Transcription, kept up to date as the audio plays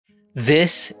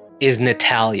This is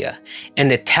Natalia, and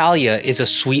Natalia is a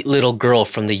sweet little girl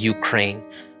from the Ukraine.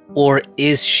 Or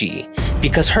is she?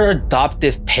 Because her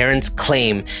adoptive parents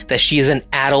claim that she is an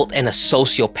adult and a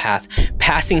sociopath,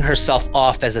 passing herself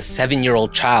off as a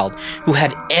 7-year-old child who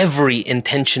had every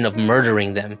intention of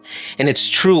murdering them. And it's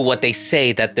true what they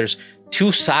say, that there's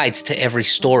two sides to every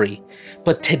story.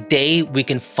 But today we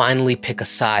can finally pick a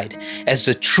side, as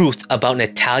the truth about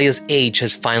Natalia's age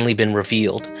has finally been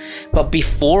revealed. But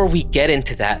before we get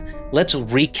into that, let's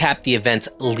recap the events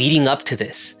leading up to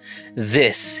this.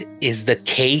 This is the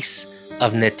case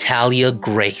of Natalia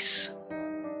Grace.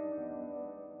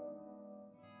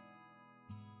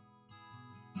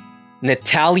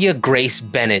 Natalia Grace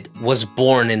Bennett was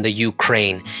born in the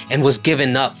Ukraine and was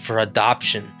given up for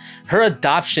adoption. Her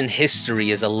adoption history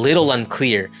is a little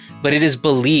unclear, but it is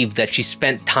believed that she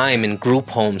spent time in group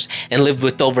homes and lived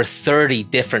with over 30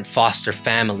 different foster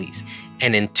families.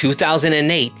 And in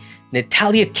 2008,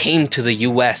 Natalia came to the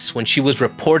US when she was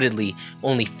reportedly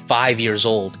only 5 years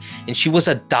old, and she was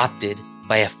adopted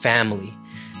by a family.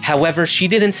 However, she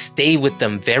didn't stay with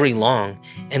them very long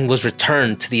and was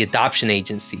returned to the adoption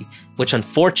agency, which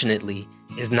unfortunately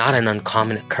is not an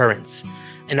uncommon occurrence.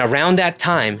 And around that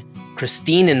time,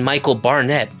 Christine and Michael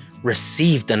Barnett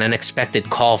received an unexpected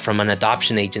call from an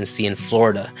adoption agency in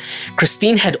Florida.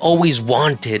 Christine had always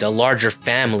wanted a larger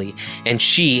family, and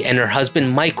she and her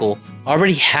husband Michael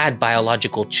already had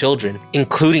biological children,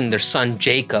 including their son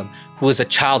Jacob, who was a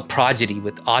child prodigy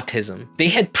with autism. They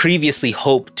had previously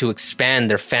hoped to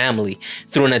expand their family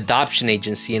through an adoption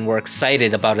agency and were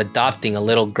excited about adopting a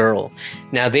little girl.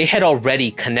 Now, they had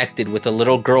already connected with a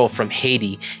little girl from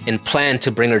Haiti and planned to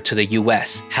bring her to the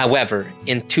US. However,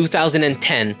 in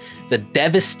 2010, the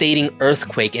devastating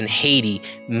earthquake in Haiti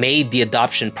made the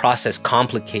adoption process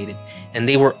complicated, and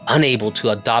they were unable to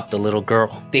adopt the little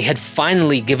girl. They had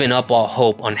finally given up all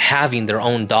hope on having their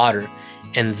own daughter,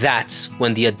 and that's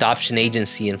when the adoption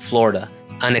agency in Florida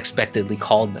unexpectedly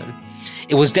called them.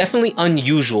 It was definitely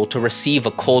unusual to receive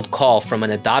a cold call from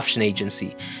an adoption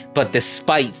agency, but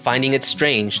despite finding it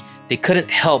strange, they couldn't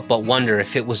help but wonder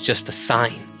if it was just a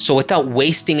sign. So without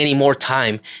wasting any more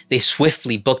time, they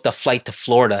swiftly booked a flight to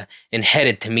Florida and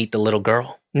headed to meet the little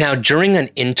girl. Now, during an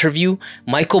interview,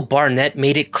 Michael Barnett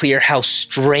made it clear how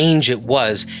strange it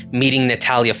was meeting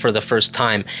Natalia for the first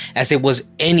time, as it was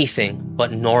anything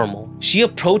but normal. She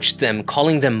approached them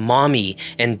calling them mommy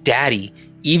and daddy,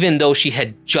 even though she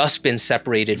had just been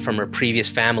separated from her previous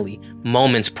family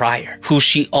moments prior, who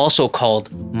she also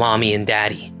called mommy and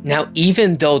daddy. Now,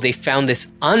 even though they found this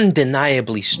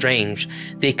undeniably strange,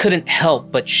 they couldn't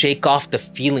help but shake off the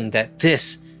feeling that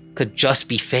this could just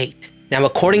be fate. Now,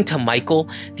 according to Michael,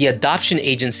 the adoption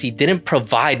agency didn't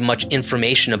provide much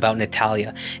information about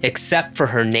Natalia, except for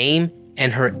her name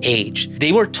and her age.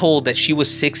 They were told that she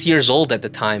was 6 years old at the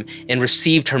time and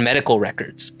received her medical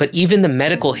records. But even the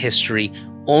medical history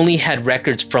only had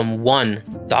records from one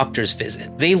doctor's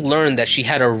visit. They learned that she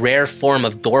had a rare form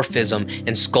of dwarfism and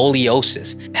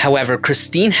scoliosis. However,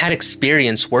 Christine had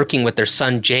experience working with their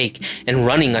son Jake and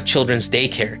running a children's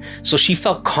daycare, so she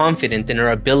felt confident in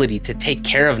her ability to take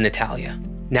care of Natalia.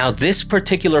 Now, this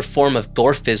particular form of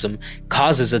dwarfism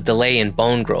causes a delay in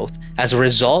bone growth. As a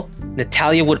result,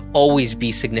 Natalia would always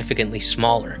be significantly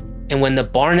smaller. And when the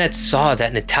Barnetts saw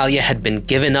that Natalia had been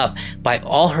given up by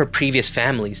all her previous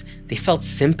families, they felt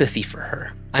sympathy for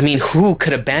her. I mean, who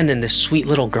could abandon this sweet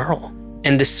little girl?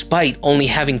 And despite only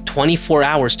having 24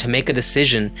 hours to make a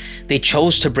decision, they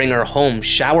chose to bring her home,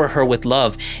 shower her with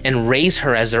love, and raise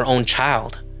her as their own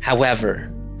child.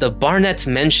 However, the Barnetts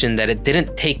mentioned that it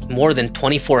didn't take more than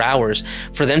 24 hours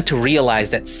for them to realize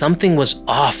that something was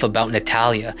off about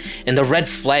Natalia, and the red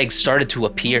flags started to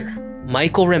appear.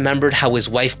 Michael remembered how his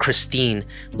wife Christine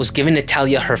was giving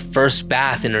Natalia her first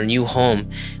bath in her new home,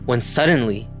 when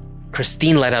suddenly,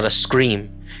 Christine let out a scream.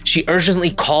 She urgently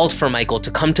called for Michael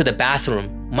to come to the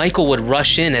bathroom. Michael would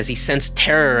rush in as he sensed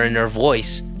terror in her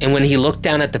voice, and when he looked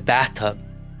down at the bathtub,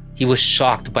 he was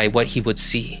shocked by what he would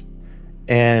see.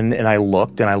 And I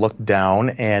looked down,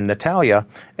 and Natalia,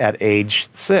 at age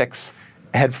 6,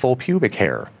 had full pubic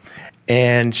hair.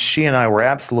 And she and I were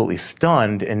absolutely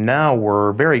stunned, and now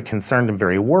we're very concerned and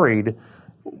very worried.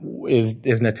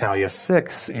 Is Natalia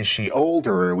 6? Is she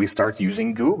older? We start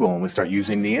using Google and we start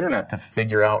using the internet to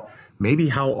figure out maybe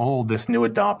how old this new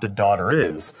adopted daughter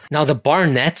is. Now, the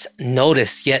Barnetts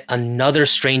noticed yet another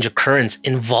strange occurrence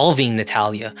involving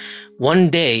Natalia. One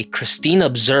day, Christine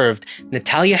observed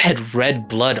Natalia had red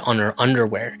blood on her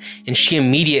underwear, and she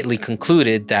immediately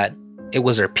concluded that it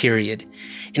was her period.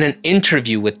 In an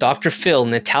interview with Dr. Phil,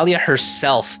 Natalia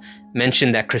herself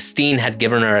mentioned that Christine had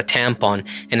given her a tampon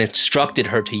and instructed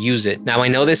her to use it. Now, I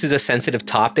know this is a sensitive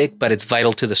topic, but it's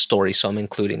vital to the story, so I'm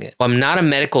including it. I'm not a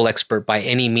medical expert by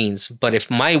any means, but if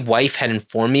my wife had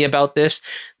informed me about this,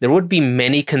 there would be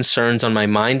many concerns on my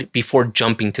mind before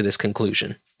jumping to this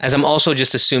conclusion, as I'm also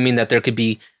just assuming that there could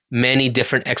be many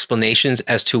different explanations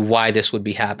as to why this would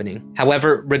be happening.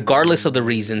 However, regardless of the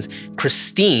reasons,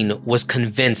 Christine was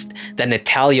convinced that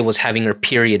Natalia was having her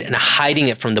period and hiding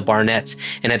it from the Barnetts.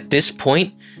 And at this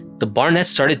point, the Barnetts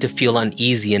started to feel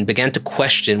uneasy and began to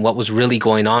question what was really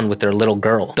going on with their little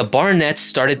girl. The Barnetts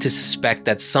started to suspect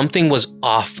that something was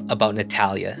off about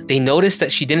Natalia. They noticed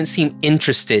that she didn't seem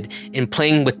interested in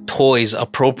playing with toys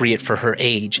appropriate for her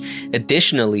age.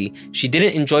 Additionally, she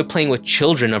didn't enjoy playing with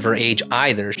children of her age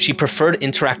either. She preferred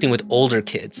interacting with older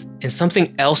kids. And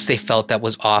something else they felt that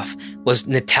was off was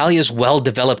Natalia's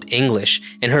well-developed English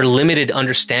and her limited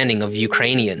understanding of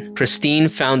Ukrainian. Christine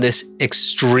found this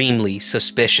extremely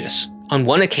suspicious. On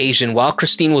one occasion, while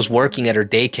Christine was working at her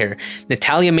daycare,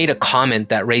 Natalia made a comment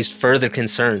that raised further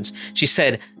concerns. She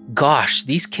said, "Gosh,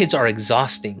 these kids are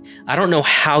exhausting. I don't know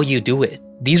how you do it."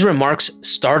 These remarks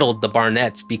startled the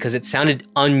Barnetts because it sounded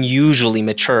unusually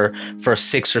mature for a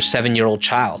 6 or 7-year-old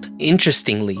child.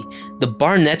 Interestingly, the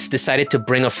Barnetts decided to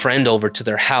bring a friend over to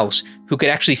their house who could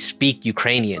actually speak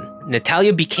Ukrainian.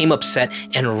 Natalia became upset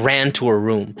and ran to her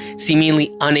room,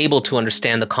 seemingly unable to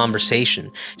understand the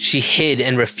conversation. She hid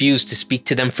and refused to speak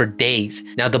to them for days.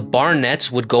 Now, the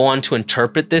Barnetts would go on to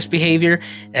interpret this behavior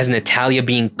as Natalia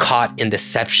being caught in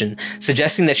deception,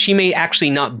 suggesting that she may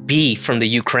actually not be from the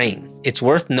Ukraine. It's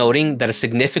worth noting that a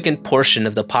significant portion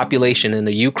of the population in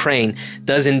the Ukraine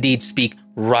does indeed speak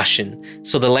Russian,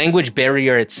 so the language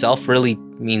barrier itself really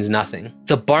means nothing.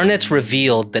 The Barnetts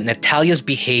revealed that Natalia's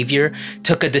behavior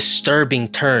took a disturbing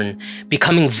turn,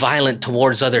 becoming violent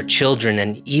towards other children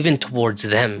and even towards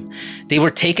them. They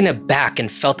were taken aback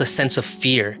and felt a sense of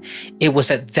fear. It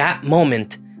was at that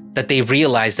moment that they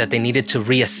realized that they needed to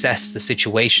reassess the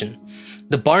situation.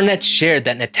 The Barnetts shared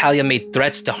that Natalia made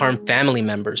threats to harm family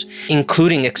members,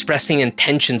 including expressing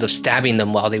intentions of stabbing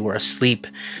them while they were asleep.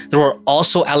 There were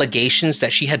also allegations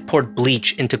that she had poured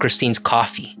bleach into Christine's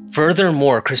coffee.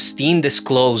 Furthermore, Christine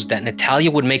disclosed that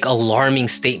Natalia would make alarming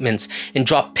statements and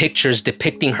drop pictures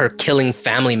depicting her killing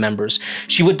family members.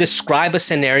 She would describe a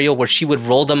scenario where she would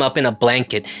roll them up in a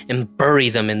blanket and bury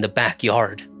them in the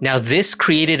backyard. Now, this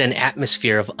created an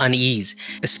atmosphere of unease,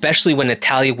 especially when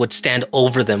Natalia would stand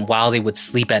over them while they would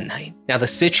sleep at night. Now, the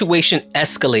situation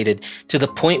escalated to the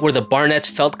point where the Barnetts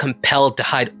felt compelled to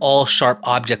hide all sharp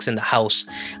objects in the house.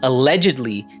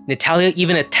 Allegedly, Natalia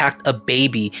even attacked a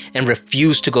baby and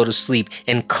refused to go to sleep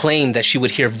and claimed that she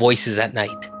would hear voices at night.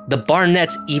 The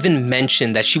Barnetts even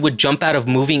mentioned that she would jump out of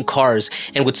moving cars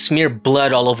and would smear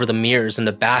blood all over the mirrors in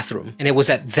the bathroom. And it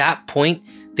was at that point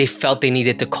they felt they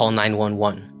needed to call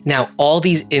 911. Now, all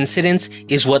these incidents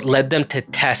is what led them to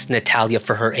test Natalia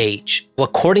for her age.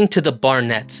 According to the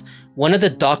Barnetts, one of the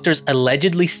doctors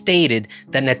allegedly stated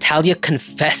that Natalia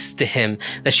confessed to him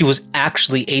that she was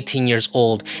actually 18 years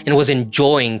old and was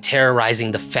enjoying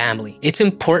terrorizing the family. It's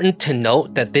important to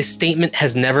note that this statement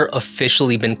has never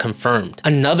officially been confirmed.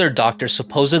 Another doctor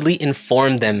supposedly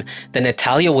informed them that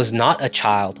Natalia was not a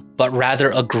child, but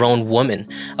rather a grown woman.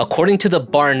 According to the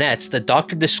Barnetts, the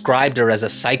doctor described her as a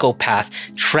psychopath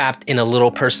trapped in a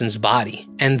little person's body,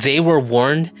 and they were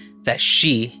warned that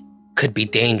she could be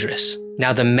dangerous.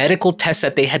 Now, the medical tests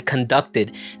that they had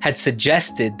conducted had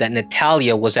suggested that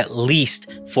Natalia was at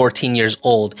least 14 years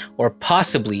old or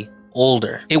possibly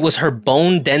older. It was her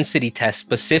bone density test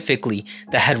specifically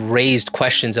that had raised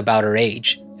questions about her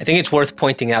age. I think it's worth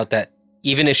pointing out that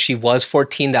even if she was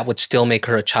 14, that would still make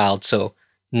her a child, so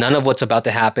none of what's about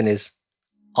to happen is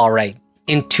all right.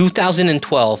 In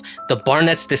 2012, the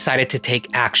Barnetts decided to take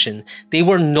action. They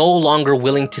were no longer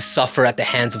willing to suffer at the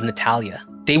hands of Natalia.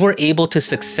 They were able to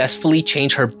successfully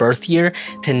change her birth year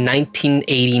to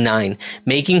 1989,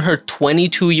 making her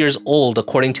 22 years old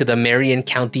according to the Marion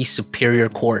County Superior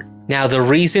Court. Now, the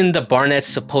reason the Barnetts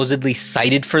supposedly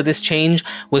cited for this change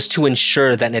was to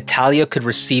ensure that Natalia could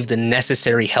receive the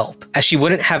necessary help, as she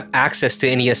wouldn't have access to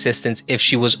any assistance if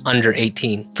she was under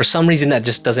 18. For some reason, that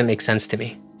just doesn't make sense to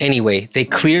me. Anyway, they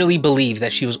clearly believed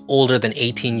that she was older than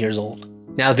 18 years old.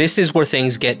 Now, this is where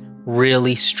things get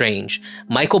really strange.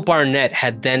 Michael Barnett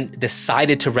had then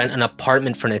decided to rent an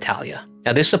apartment for Natalia.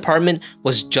 Now, this apartment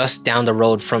was just down the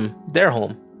road from their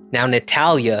home. Now,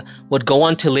 Natalia would go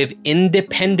on to live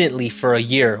independently for a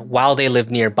year while they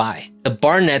lived nearby. The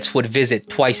Barnetts would visit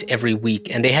twice every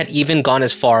week, and they had even gone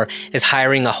as far as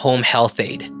hiring a home health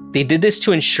aide. They did this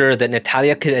to ensure that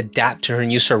Natalia could adapt to her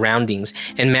new surroundings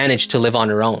and manage to live on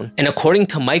her own. And according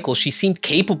to Michael, she seemed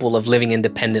capable of living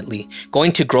independently,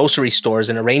 going to grocery stores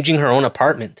and arranging her own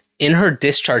apartment. In her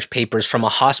discharge papers from a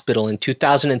hospital in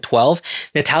 2012,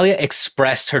 Natalia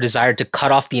expressed her desire to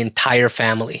cut off the entire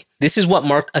family. This is what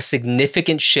marked a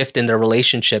significant shift in their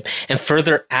relationship and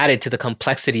further added to the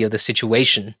complexity of the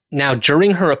situation. Now,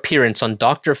 during her appearance on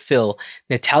Dr. Phil,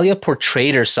 Natalia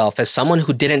portrayed herself as someone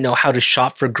who didn't know how to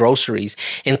shop for groceries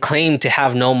and claimed to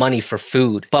have no money for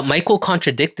food. But Michael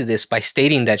contradicted this by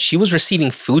stating that she was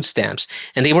receiving food stamps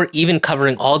and they were even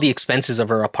covering all the expenses of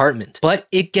her apartment. But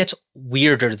it gets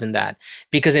weirder than that,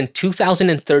 because in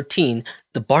 2013,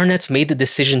 the Barnetts made the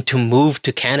decision to move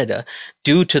to Canada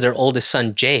due to their oldest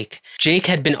son, Jake. Jake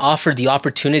had been offered the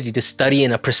opportunity to study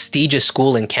in a prestigious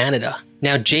school in Canada.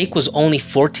 Now, Jake was only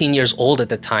 14 years old at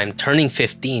the time, turning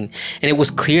 15, and it was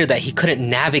clear that he couldn't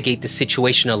navigate the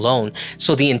situation alone,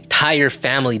 so the entire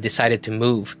family decided to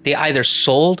move. They either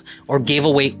sold or gave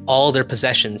away all their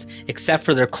possessions, except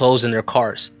for their clothes and their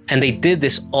cars. And they did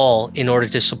this all in order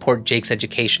to support Jake's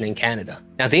education in Canada.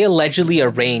 Now, they allegedly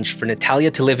arranged for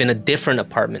Natalia to live in a different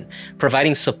apartment,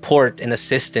 providing support and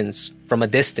assistance from a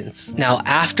distance. Now,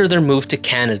 after their move to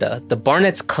Canada, the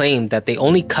Barnetts claimed that they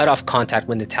only cut off contact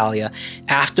with Natalia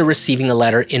after receiving a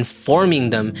letter informing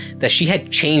them that she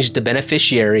had changed the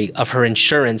beneficiary of her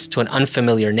insurance to an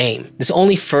unfamiliar name. This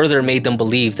only further made them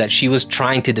believe that she was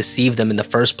trying to deceive them in the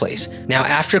first place. Now,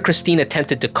 after Christine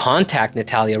attempted to contact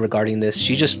Natalia regarding this,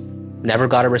 she just never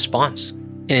got a response.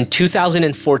 And in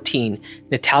 2014,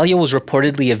 Natalia was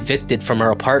reportedly evicted from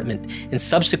her apartment and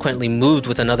subsequently moved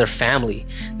with another family.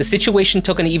 The situation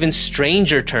took an even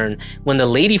stranger turn when the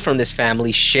lady from this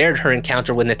family shared her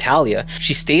encounter with Natalia.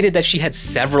 She stated that she had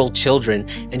several children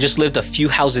and just lived a few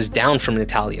houses down from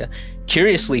Natalia.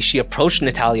 Curiously, she approached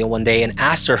Natalia one day and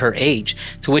asked her age,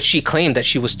 to which she claimed that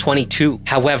she was 22.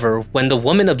 However, when the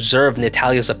woman observed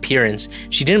Natalia's appearance,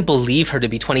 she didn't believe her to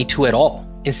be 22 at all.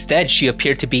 Instead, she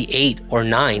appeared to be 8 or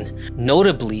 9.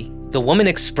 Notably, the woman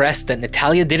expressed that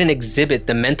Natalia didn't exhibit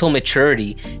the mental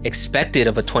maturity expected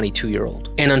of a 22-year-old.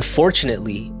 And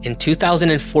unfortunately, in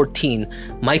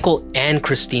 2014, Michael and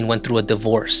Christine went through a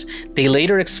divorce. They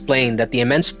later explained that the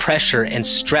immense pressure and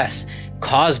stress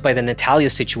caused by the Natalia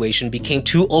situation became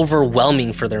too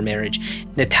overwhelming for their marriage.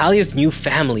 Natalia's new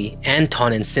family,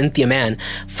 Anton and Cynthia Mann,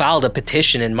 filed a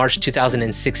petition in March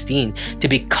 2016 to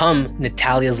become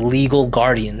Natalia's legal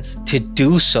guardians. To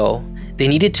do so, they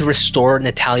needed to restore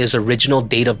Natalia's original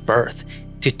date of birth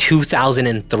to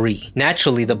 2003.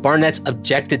 Naturally, the Barnetts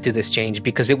objected to this change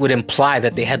because it would imply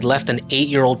that they had left an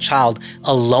 8-year-old child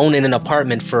alone in an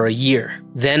apartment for a year.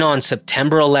 Then on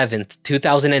September 11th,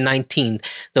 2019,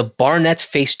 the Barnetts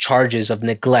faced charges of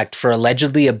neglect for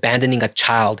allegedly abandoning a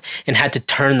child and had to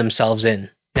turn themselves in.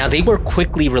 Now, they were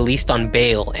quickly released on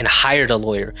bail and hired a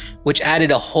lawyer, which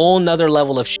added a whole nother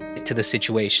level of shit to the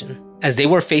situation, as they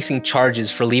were facing charges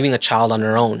for leaving a child on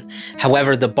her own.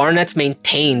 However, the Barnetts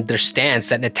maintained their stance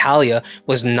that Natalia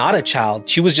was not a child,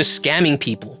 she was just scamming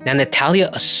people. Now, Natalia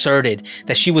asserted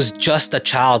that she was just a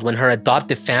child when her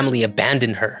adoptive family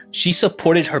abandoned her. She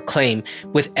supported her claim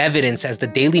with evidence, as the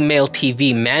Daily Mail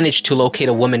TV managed to locate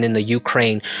a woman in the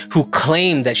Ukraine who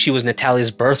claimed that she was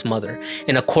Natalia's birth mother.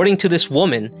 And according to this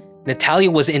woman, Natalia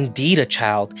was indeed a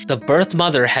child. The birth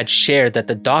mother had shared that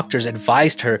the doctors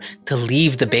advised her to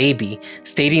leave the baby,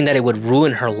 stating that it would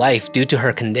ruin her life due to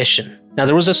her condition. Now,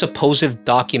 there was a supposed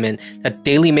document that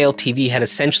Daily Mail TV had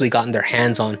essentially gotten their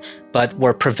hands on, but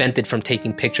were prevented from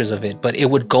taking pictures of it. But it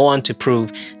would go on to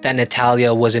prove that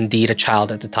Natalia was indeed a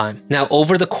child at the time. Now,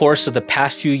 over the course of the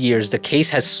past few years, the case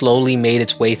has slowly made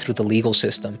its way through the legal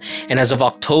system. And as of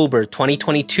October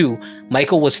 2022,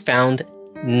 Michael was found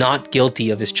not guilty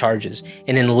of his charges.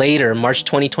 And in later March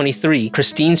 2023,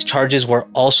 Christine's charges were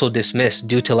also dismissed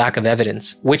due to lack of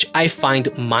evidence, which I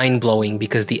find mind-blowing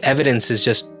because the evidence is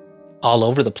just all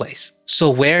over the place. So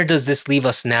where does this leave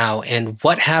us now, and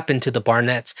what happened to the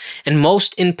Barnetts? And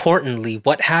most importantly,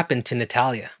 what happened to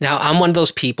Natalia? Now, I'm one of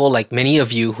those people, like many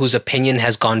of you, whose opinion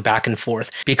has gone back and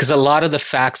forth because a lot of the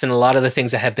facts and a lot of the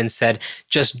things that have been said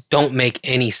just don't make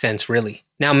any sense, really.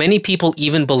 Now, many people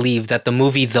even believe that the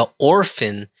movie The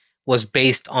Orphan was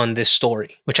based on this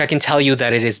story, which I can tell you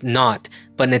that it is not.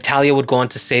 But Natalia would go on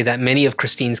to say that many of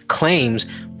Christine's claims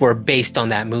were based on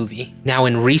that movie. Now,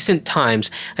 in recent times,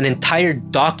 an entire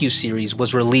docuseries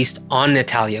was released on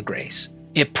Natalia Grace.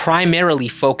 It primarily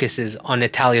focuses on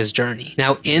Natalia's journey.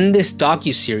 Now, in this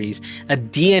docuseries, a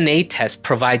DNA test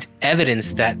provides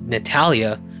evidence that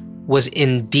Natalia was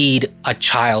indeed a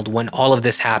child when all of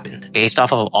this happened. Based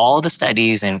off of all the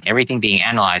studies and everything being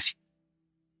analyzed,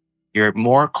 you're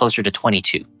more closer to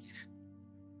 22.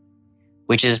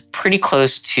 which is pretty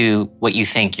close to what you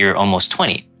think you're almost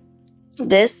 20.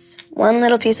 This one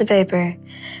little piece of paper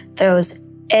throws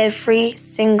every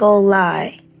single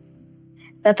lie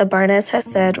that the Barnetts has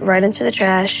said right into the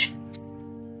trash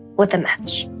with a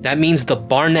match. That means the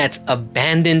Barnetts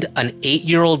abandoned an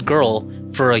 8-year-old girl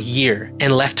for a year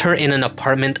and left her in an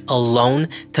apartment alone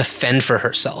to fend for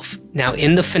herself. Now,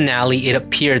 in the finale, it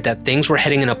appeared that things were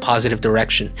heading in a positive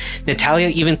direction. Natalia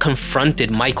even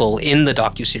confronted Michael in the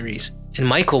docuseries, and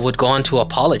Michael would go on to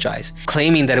apologize,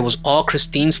 claiming that it was all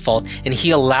Christine's fault and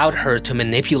he allowed her to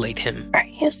manipulate him. Are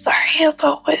you sorry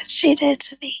about what she did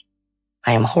to me?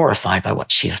 I am horrified by what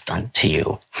she has done to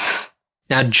you.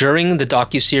 Now, during the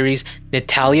docuseries,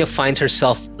 Natalia finds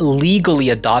herself legally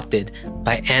adopted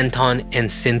by Anton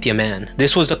and Cynthia Mann.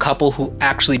 This was a couple who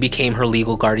actually became her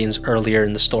legal guardians earlier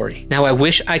in the story. Now, I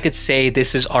wish I could say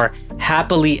this is our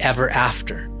happily ever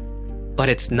after, but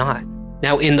it's not.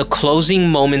 Now, in the closing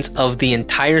moments of the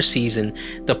entire season,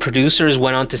 the producers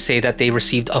went on to say that they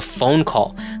received a phone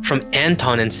call from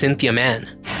Anton and Cynthia Mann.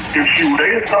 If she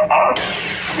laid to us,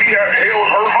 we have held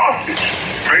her hostage,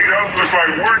 made us look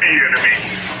like we're the enemy.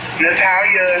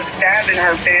 Natalia stabbing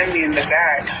her family in the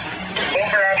back.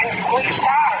 Over at who's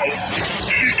five.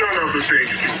 She's done other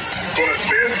things too, but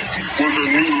this was a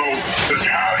new low.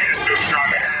 Natalia does not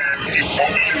have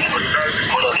emotions for nothing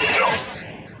but herself.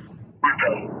 We're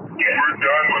done. We're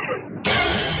done with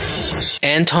her.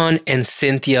 Anton and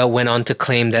Cynthia went on to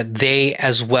claim that they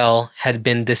as well had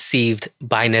been deceived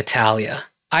by Natalia.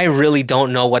 I really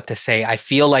don't know what to say. I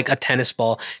feel like a tennis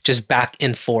ball just back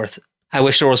and forth. I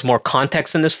wish there was more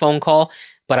context in this phone call,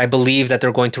 but I believe that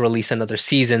they're going to release another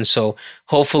season. So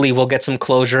hopefully we'll get some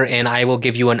closure and I will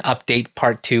give you an update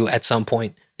part 2 at some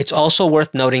point. It's also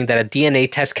worth noting that a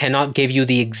DNA test cannot give you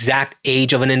the exact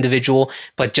age of an individual,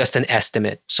 but just an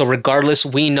estimate. So regardless,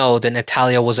 we know that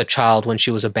Natalia was a child when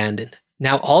she was abandoned.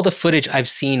 Now, all the footage I've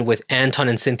seen with Anton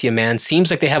and Cynthia Mann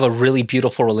seems like they have a really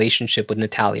beautiful relationship with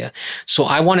Natalia. So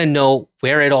I want to know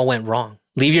where it all went wrong.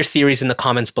 Leave your theories in the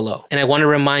comments below. And I want to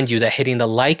remind you that hitting the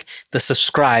like, the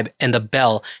subscribe, and the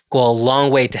bell go a long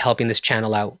way to helping this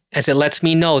channel out, as it lets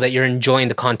me know that you're enjoying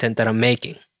the content that I'm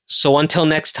making. So until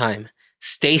next time,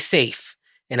 stay safe,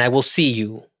 and I will see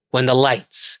you when the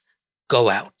lights go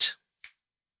out.